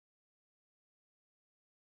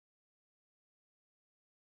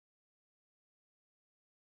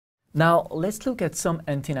Now, let's look at some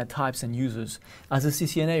antenna types and uses. As a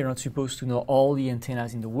CCNA, you're not supposed to know all the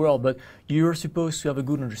antennas in the world, but you're supposed to have a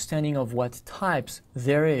good understanding of what types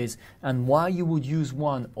there is and why you would use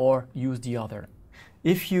one or use the other.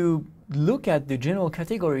 If you look at the general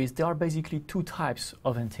categories, there are basically two types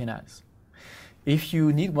of antennas. If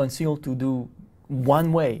you need one signal to do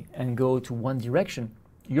one way and go to one direction,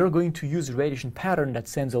 you're going to use a radiation pattern that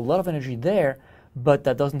sends a lot of energy there, but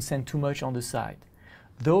that doesn't send too much on the side.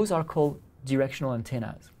 Those are called directional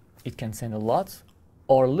antennas. It can send a lot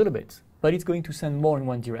or a little bit, but it's going to send more in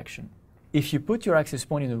one direction. If you put your access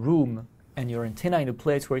point in a room and your antenna in a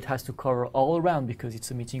place where it has to cover all around because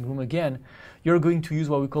it's a meeting room again, you're going to use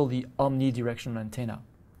what we call the omnidirectional antenna.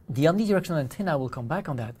 The omnidirectional antenna, we'll come back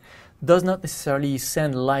on that, does not necessarily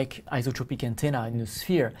send like isotropic antenna in a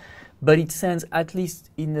sphere, but it sends at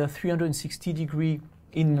least in a 360 degree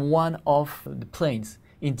in one of the planes,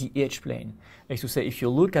 in the H plane. As to say, if you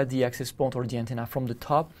look at the access point or the antenna from the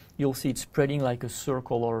top, you'll see it spreading like a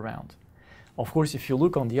circle all around. Of course, if you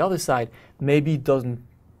look on the other side, maybe it doesn't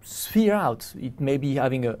sphere out. It may be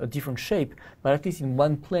having a different shape, but at least in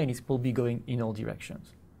one plane, it will be going in all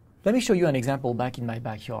directions. Let me show you an example back in my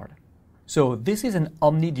backyard. So this is an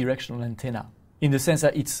omnidirectional antenna, in the sense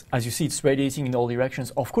that it's, as you see, it's radiating in all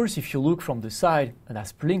directions. Of course, if you look from the side,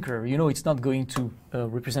 that's blinker, you know it's not going to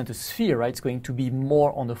represent a sphere, right? It's going to be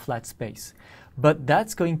more on the flat space. But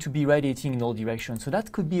that's going to be radiating in all directions. So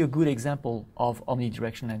that could be a good example of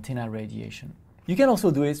omnidirectional antenna radiation. You can also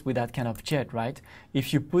do it with that kind of jet, right?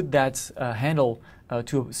 If you put that handle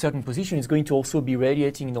to a certain position, it's going to also be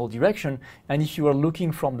radiating in all directions. And if you are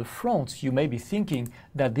looking from the front, you may be thinking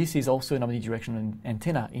that this is also an omnidirectional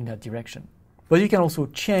antenna in that direction. But you can also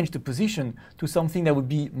change the position to something that would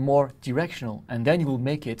be more directional, and then you will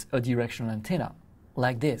make it a directional antenna,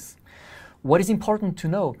 like this. What is important to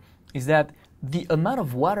know is that the amount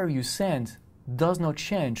of water you send does not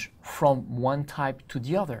change from one type to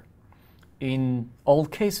the other. In all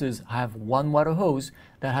cases, I have one water hose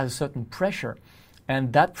that has a certain pressure,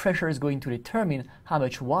 and that pressure is going to determine how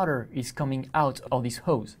much water is coming out of this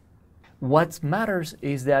hose. What matters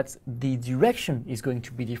is that the direction is going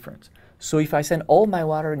to be different. So if I send all my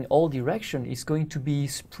water in all directions, it's going to be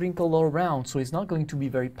sprinkled all around, so it's not going to be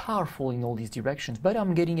very powerful in all these directions, but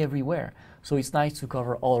I'm getting everywhere. So it's nice to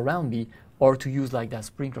cover all around me, or to use like that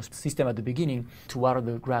sprinkler system at the beginning to water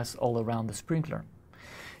the grass all around the sprinkler.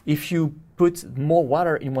 If you put more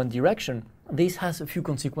water in one direction, this has a few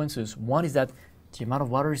consequences. One is that the amount of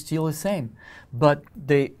water is still the same, but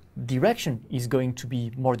the direction is going to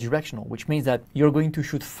be more directional, which means that you're going to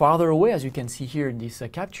shoot farther away, as you can see here in this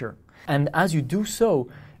capture. And as you do so,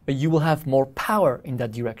 you will have more power in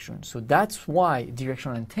that direction. So that's why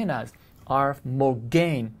directional antennas are more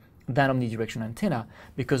gain than omnidirectional antenna,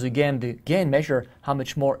 because again, the gain measure how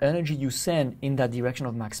much more energy you send in that direction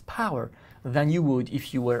of max power than you would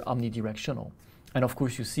if you were omnidirectional. And of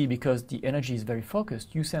course, you see, because the energy is very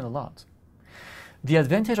focused, you send a lot. The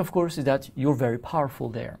advantage, of course, is that you're very powerful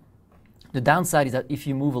there. The downside is that if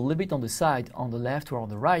you move a little bit on the side, on the left or on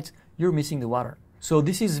the right, you're missing the water. So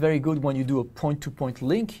this is very good when you do a point-to-point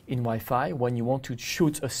link in Wi-Fi, when you want to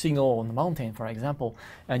shoot a signal on the mountain, for example,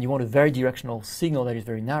 and you want a very directional signal that is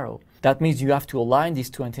very narrow. That means you have to align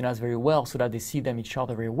these two antennas very well so that they see each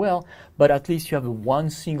other very well, but at least you have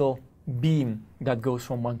one single beam that goes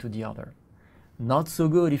from one to the other. Not so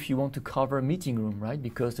good if you want to cover a meeting room, right?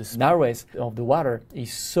 Because the narrowness of the water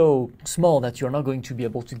is so small that you're not going to be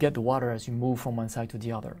able to get the water as you move from one side to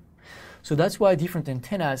the other. So that's why different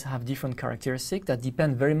antennas have different characteristics that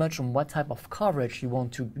depend very much on what type of coverage you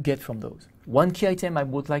want to get from those. One key item I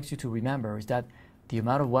would like you to remember is that the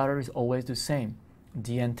amount of water is always the same.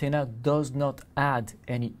 The antenna does not add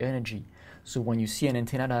any energy. So when you see an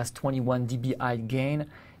antenna that has 21 dBi gain,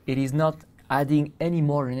 it is not adding any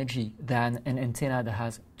more energy than an antenna that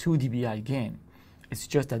has 2 dBi gain. It's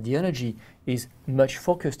just that the energy is much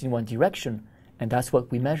focused in one direction, and that's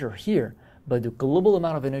what we measure here. But the global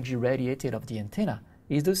amount of energy radiated of the antenna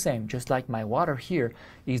is the same, just like my water here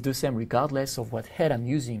is the same regardless of what head I'm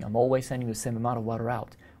using. I'm always sending the same amount of water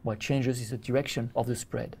out. What changes is the direction of the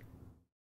spread.